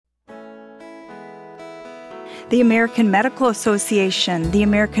The American Medical Association, the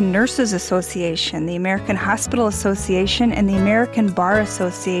American Nurses Association, the American Hospital Association, and the American Bar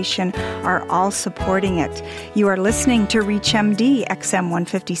Association are all supporting it. You are listening to ReachMD XM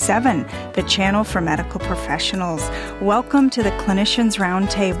 157, the channel for medical professionals. Welcome to the Clinicians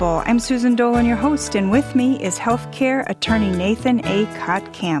Roundtable. I'm Susan Dolan, your host, and with me is healthcare attorney Nathan A.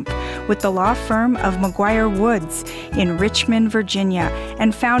 Kotkamp with the law firm of McGuire Woods in Richmond, Virginia,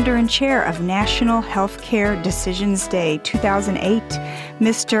 and founder and chair of National Healthcare Decisions Day 2008.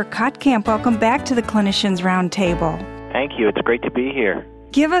 Mr. Kotkamp, welcome back to the Clinicians Roundtable. Thank you. It's great to be here.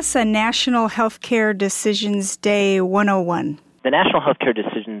 Give us a National Healthcare Decisions Day 101. The National Healthcare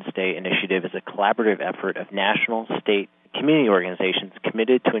Decisions Day initiative is a collaborative effort of national, state, and community organizations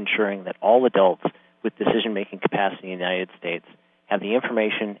committed to ensuring that all adults with decision-making capacity in the United States have the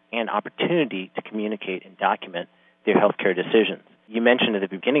information and opportunity to communicate and document their healthcare decisions. You mentioned at the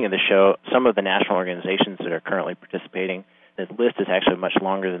beginning of the show some of the national organizations that are currently participating. The list is actually much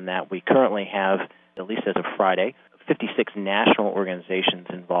longer than that. We currently have, at least as of Friday, 56 national organizations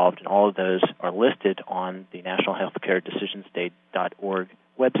involved, and all of those are listed on the nationalhealthcaredecisionsday.org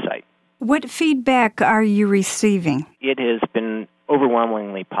website. What feedback are you receiving? It has been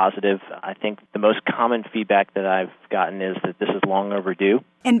overwhelmingly positive. I think the most common feedback that I've gotten is that this is long overdue.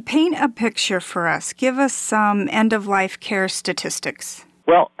 And paint a picture for us. Give us some end-of-life care statistics.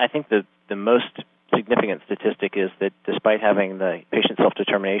 Well, I think the most significant statistic is that despite having the Patient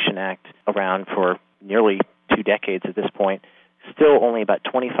Self-Determination Act around for nearly 2 decades at this point, still only about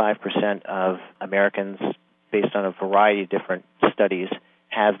 25% of Americans, based on a variety of different studies,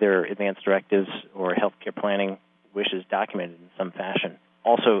 have their advance directives or healthcare planning wishes documented in some fashion.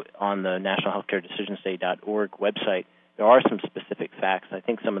 Also, on the nationalhealthcaredecisionsday.org website, there are some specific facts. I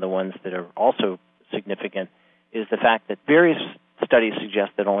think some of the ones that are also significant is the fact that various studies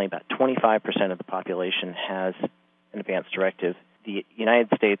suggest that only about 25% of the population has an advance directive. The United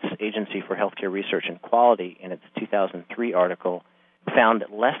States Agency for Healthcare Research and Quality, in its 2003 article, found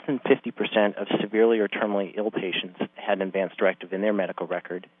that less than 50% of severely or terminally ill patients had an advance directive in their medical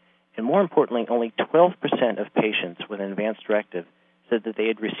record. And more importantly, only 12% of patients with an advance directive said that they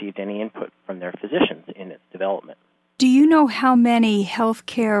had received any input from their physicians in its development. Do you know how many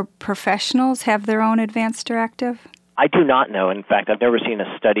healthcare professionals have their own advance directive? I do not know. In fact, I've never seen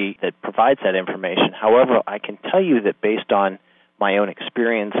a study that provides that information. However, I can tell you that based on my own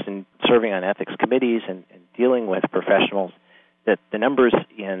experience in serving on ethics committees and dealing with professionals, that the numbers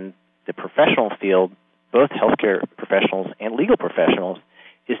in the professional field, both healthcare professionals and legal professionals,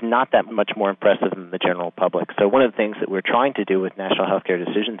 is not that much more impressive than the general public. So one of the things that we're trying to do with National Healthcare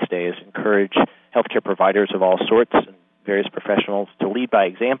Decisions Day is encourage healthcare providers of all sorts and various professionals to lead by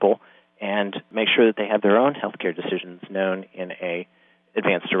example and make sure that they have their own healthcare decisions known in a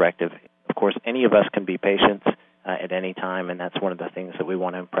advance directive. Of course, any of us can be patients at any time, and that's one of the things that we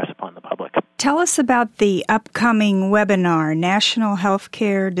want to impress upon the public. Tell us about the upcoming webinar, National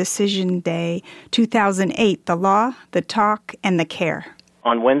Healthcare Decision Day 2008, the law, the talk, and the care.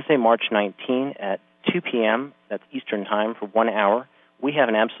 On Wednesday, March 19 at 2 p.m., that's Eastern Time, for 1 hour, we have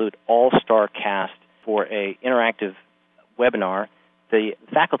an absolute all-star cast for an interactive webinar. The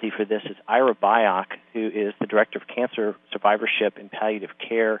faculty for this is Ira Byock, who is the Director of Cancer Survivorship and Palliative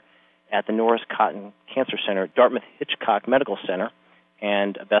Care at the Norris Cotton Cancer Center, Dartmouth-Hitchcock Medical Center,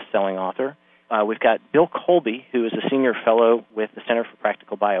 and a best-selling author. We've got Bill Colby, who is a senior fellow with the Center for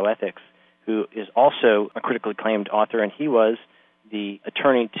Practical Bioethics, who is also a critically acclaimed author, and he was the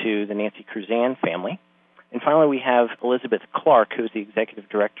attorney to the Nancy Cruzan family. And finally, we have Elizabeth Clark, who is the Executive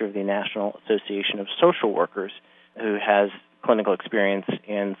Director of the National Association of Social Workers, who has clinical experience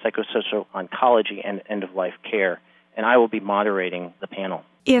in psychosocial oncology and end-of-life care. And I will be moderating the panel.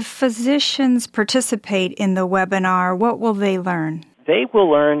 If physicians participate in the webinar, what will they learn? They will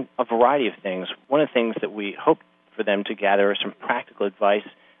learn a variety of things. One of the things that we hope for them to gather is some practical advice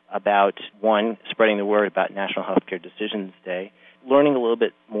about, one, spreading the word about National Healthcare Decisions Day, learning a little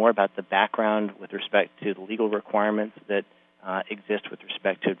bit more about the background with respect to the legal requirements that exist with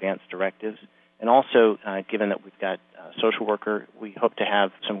respect to advance directives. And also, given that we've got a social worker, we hope to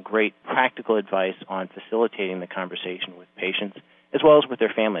have some great practical advice on facilitating the conversation with patients, as well as with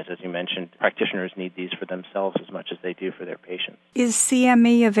their families. As you mentioned, practitioners need these for themselves as much as they do for their patients. Is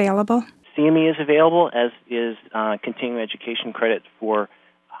CME available? CME is available, as is continuing education credit for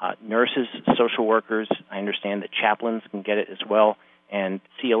nurses, social workers. I understand that chaplains can get it as well, and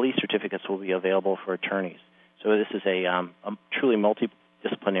CLE certificates will be available for attorneys. So this is a truly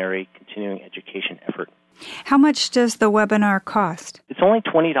multidisciplinary continuing education effort. How much does the webinar cost? It's only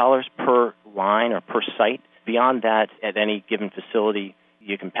 $20 per line or per site. Beyond that, at any given facility,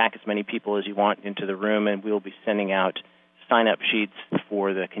 You can pack as many people as you want into the room, and we'll be sending out sign-up sheets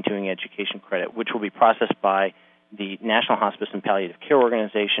for the continuing education credit, which will be processed by the National Hospice and Palliative Care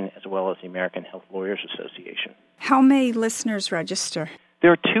Organization as well as the American Health Lawyers Association. How may listeners register?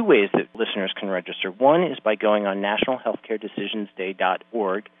 There are two ways that listeners can register. One is by going on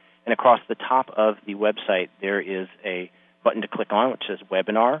nationalhealthcaredecisionsday.org, and across the top of the website there is a button to click on which says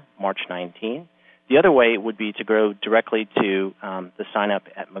Webinar, March 19. The other way would be to go directly to the sign-up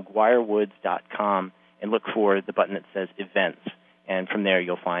at McGuireWoods.com and look for the button that says Events. And from there,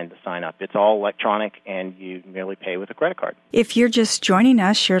 you'll find the sign-up. It's all electronic, and you merely pay with a credit card. If you're just joining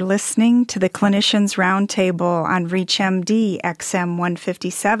us, you're listening to the Clinicians Roundtable on ReachMD XM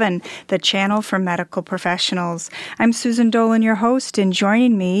 157, the channel for medical professionals. I'm Susan Dolan, your host, and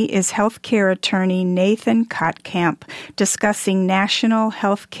joining me is healthcare attorney Nathan Kotkamp, discussing National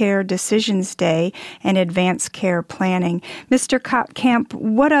Healthcare Decisions Day and advanced care planning. Mr. Kotkamp,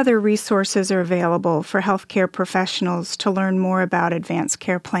 what other resources are available for healthcare professionals to learn more about advanced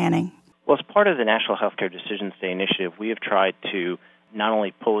care planning? Well, as part of the National Healthcare Decisions Day initiative, we have tried to not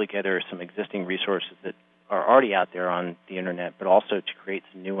only pull together some existing resources that are already out there on the Internet, but also to create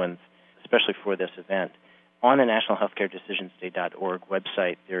some new ones, especially for this event. On the nationalhealthcaredecisionsday.org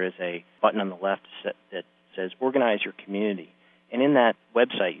website, there is a button on the left that says Organize Your Community. And in that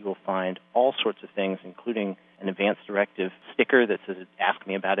website, you will find all sorts of things, including an advanced directive sticker that says, Ask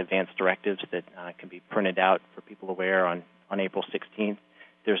Me About Advanced Directives, that can be printed out for people to wear on April 16th.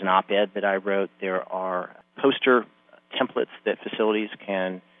 There's an op-ed that I wrote. There are poster templates that facilities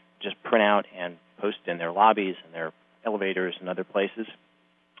can just print out and post in their lobbies and their elevators and other places.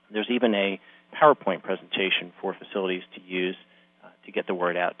 There's even a PowerPoint presentation for facilities to use to get the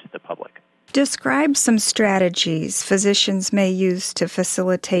word out to the public. Describe some strategies physicians may use to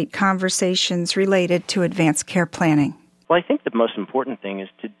facilitate conversations related to advanced care planning. Well, I think the most important thing is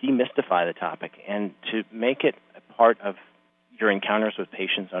to demystify the topic and to make it a part of your encounters with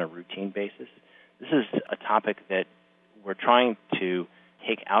patients on a routine basis. This is a topic that we're trying to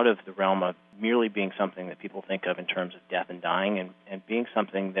take out of the realm of merely being something that people think of in terms of death and dying and being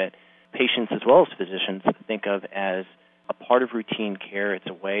something that patients as well as physicians think of as a part of routine care. It's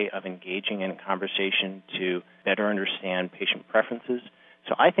a way of engaging in a conversation to better understand patient preferences.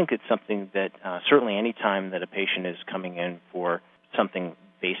 So I think it's something that certainly any time that a patient is coming in for something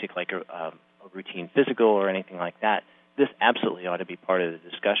basic like a routine physical or anything like that, this absolutely ought to be part of the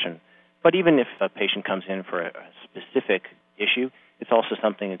discussion. But even if a patient comes in for a specific issue, it's also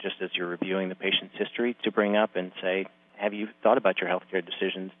something that just as you're reviewing the patient's history to bring up and say, have you thought about your healthcare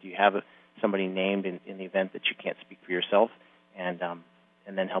decisions? Do you have somebody named in the event that you can't speak for yourself? And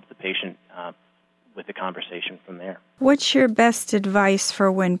then help the patient with the conversation from there. What's your best advice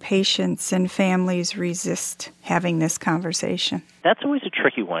for when patients and families resist having this conversation? That's always a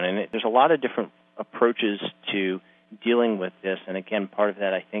tricky one, and there's a lot of different approaches to dealing with this. And again, part of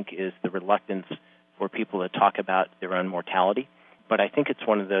that, I think, is the reluctance for people to talk about their own mortality. But I think it's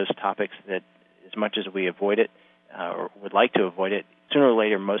one of those topics that as much as we avoid it or would like to avoid it, sooner or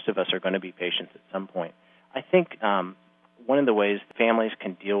later most of us are going to be patients at some point. I think one of the ways families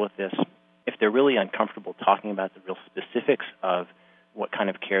can deal with this, if they're really uncomfortable talking about the real specifics of what kind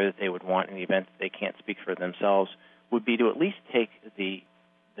of care that they would want in the event that they can't speak for themselves, would be to at least take the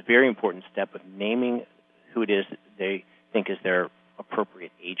very important step of naming who it is that they think is their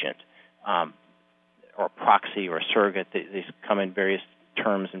appropriate agent, or proxy or surrogate. They come in various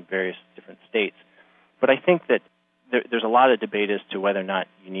terms in various different states. But I think that there's a lot of debate as to whether or not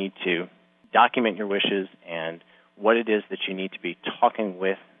you need to document your wishes and what it is that you need to be talking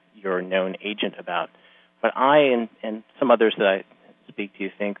with your known agent about. But I and some others that I speak to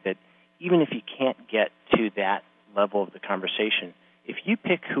think that even if you can't get to that level of the conversation, if you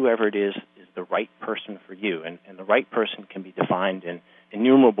pick whoever it is the right person for you, and the right person can be defined in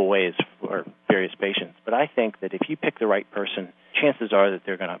innumerable ways for various patients. But I think that if you pick the right person, chances are that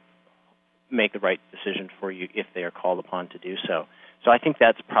they're going to make the right decision for you if they are called upon to do so. So I think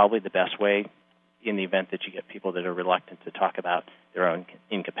that's probably the best way in the event that you get people that are reluctant to talk about their own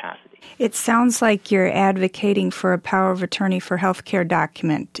incapacity. It sounds like you're advocating for a power of attorney for healthcare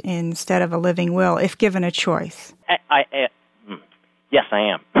document instead of a living will, if given a choice. Yes, I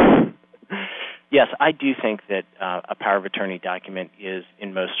am. Yes, I do think that a power of attorney document is,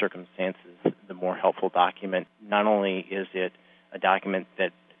 in most circumstances, the more helpful document. Not only is it a document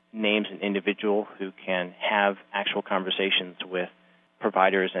that names an individual who can have actual conversations with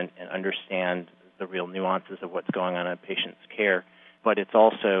providers and understand the real nuances of what's going on in a patient's care, but it's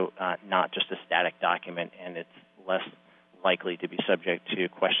also not just a static document, and it's less likely to be subject to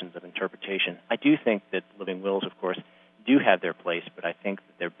questions of interpretation. I do think that living wills, of course, do have their place, but I think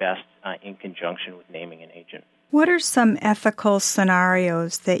that they're best in conjunction with naming an agent. What are some ethical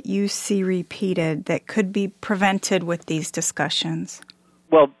scenarios that you see repeated that could be prevented with these discussions?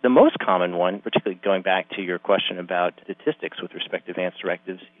 Well, the most common one, particularly going back to your question about statistics with respect to advance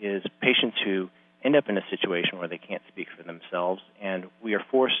directives, is patients who end up in a situation where they can't speak for themselves, and we are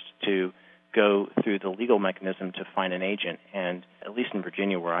forced to go through the legal mechanism to find an agent. And at least in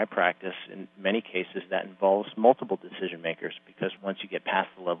Virginia, where I practice, in many cases that involves multiple decision makers, because once you get past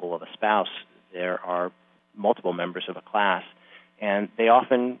the level of a spouse, there are multiple members of a class, and they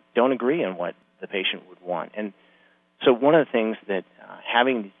often don't agree on what the patient would want. And so one of the things that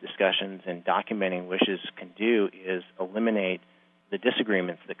having these discussions and documenting wishes can do is eliminate the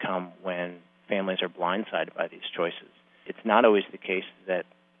disagreements that come when families are blindsided by these choices. It's not always the case that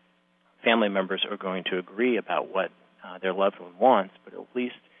family members are going to agree about what their loved one wants, but at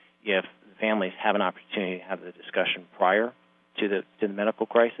least if the families have an opportunity to have the discussion prior to the medical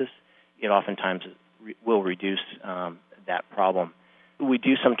crisis, it oftentimes will reduce that problem. We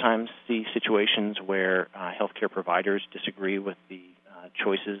do sometimes see situations where healthcare providers disagree with the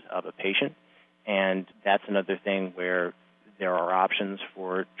choices of a patient, and that's another thing where there are options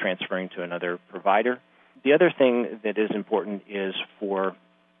for transferring to another provider. The other thing that is important is for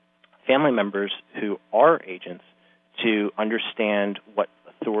family members who are agents to understand what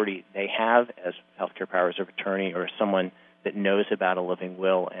authority they have as healthcare powers of attorney or someone that knows about a living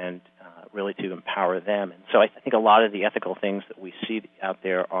will, and really to empower them. And so I think a lot of the ethical things that we see out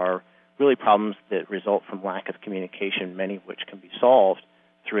there are really problems that result from lack of communication, many of which can be solved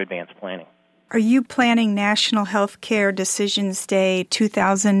through advanced planning. Are you planning National Healthcare Decisions Day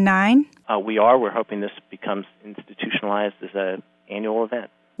 2009? We are. We're hoping this becomes institutionalized as an annual event.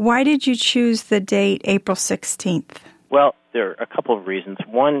 Why did you choose the date April 16th? Well, there are a couple of reasons.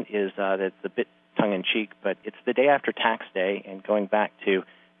 One is that it's a bit tongue-in-cheek, but it's the day after Tax Day, and going back to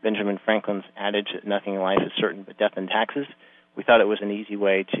Benjamin Franklin's adage that nothing in life is certain but death and taxes, we thought it was an easy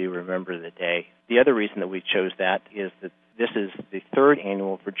way to remember the day. The other reason that we chose that is that this is the third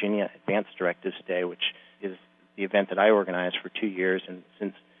annual Virginia Advance Directives Day, which is the event that I organized for 2 years, and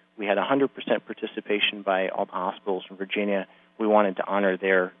since we had 100% participation by all the hospitals in Virginia, we wanted to honor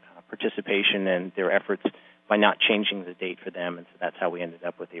their participation and their efforts by not changing the date for them, and so that's how we ended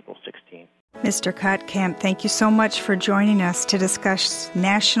up with April 16th. Mr. Kottkamp, thank you so much for joining us to discuss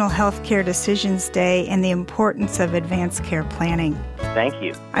National Healthcare Decisions Day and the importance of advanced care planning. Thank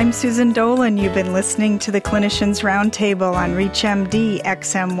you. I'm Susan Dolan. You've been listening to the Clinicians Roundtable on ReachMD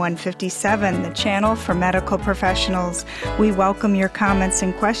XM 157, the channel for medical professionals. We welcome your comments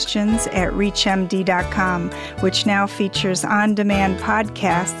and questions at ReachMD.com, which now features on-demand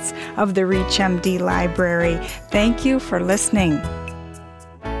podcasts of the ReachMD library. Thank you for listening.